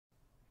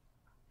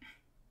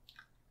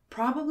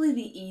Probably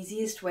the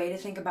easiest way to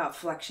think about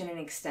flexion and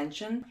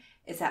extension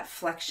is that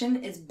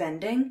flexion is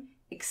bending,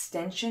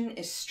 extension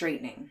is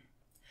straightening.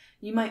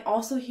 You might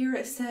also hear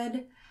it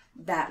said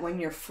that when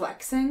you're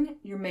flexing,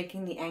 you're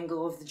making the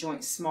angle of the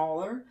joint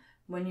smaller.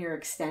 When you're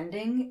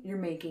extending, you're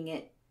making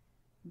it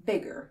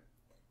bigger.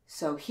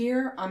 So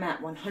here I'm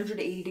at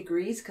 180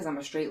 degrees because I'm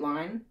a straight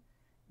line,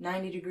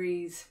 90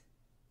 degrees,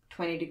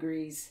 20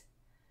 degrees.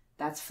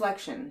 That's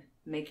flexion,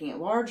 making it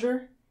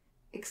larger,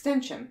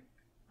 extension.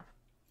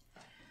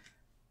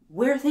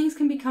 Where things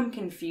can become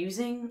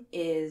confusing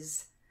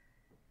is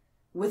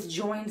with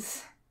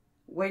joints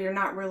where you're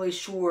not really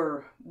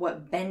sure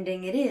what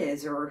bending it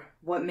is or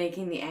what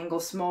making the angle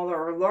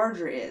smaller or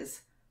larger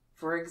is.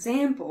 For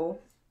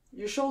example,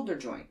 your shoulder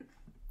joint.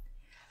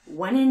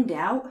 When in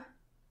doubt,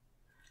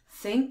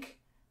 think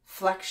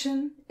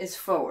flexion is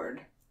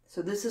forward.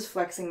 So this is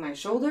flexing my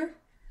shoulder,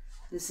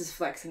 this is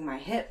flexing my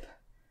hip,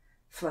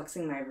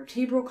 flexing my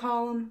vertebral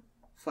column,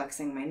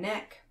 flexing my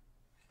neck.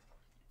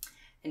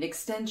 And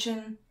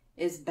extension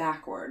is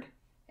backward,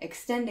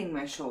 extending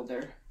my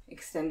shoulder,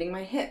 extending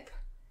my hip,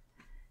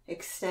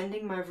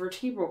 extending my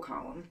vertebral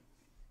column.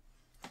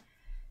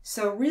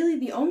 So really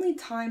the only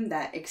time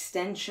that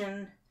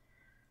extension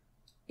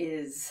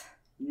is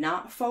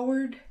not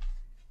forward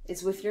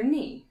is with your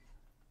knee,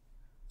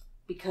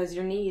 because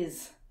your knee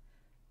is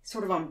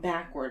sort of on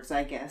backwards,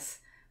 I guess.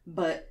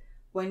 But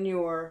when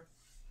you're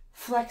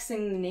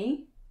flexing the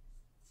knee,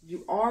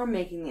 you are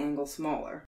making the angle smaller.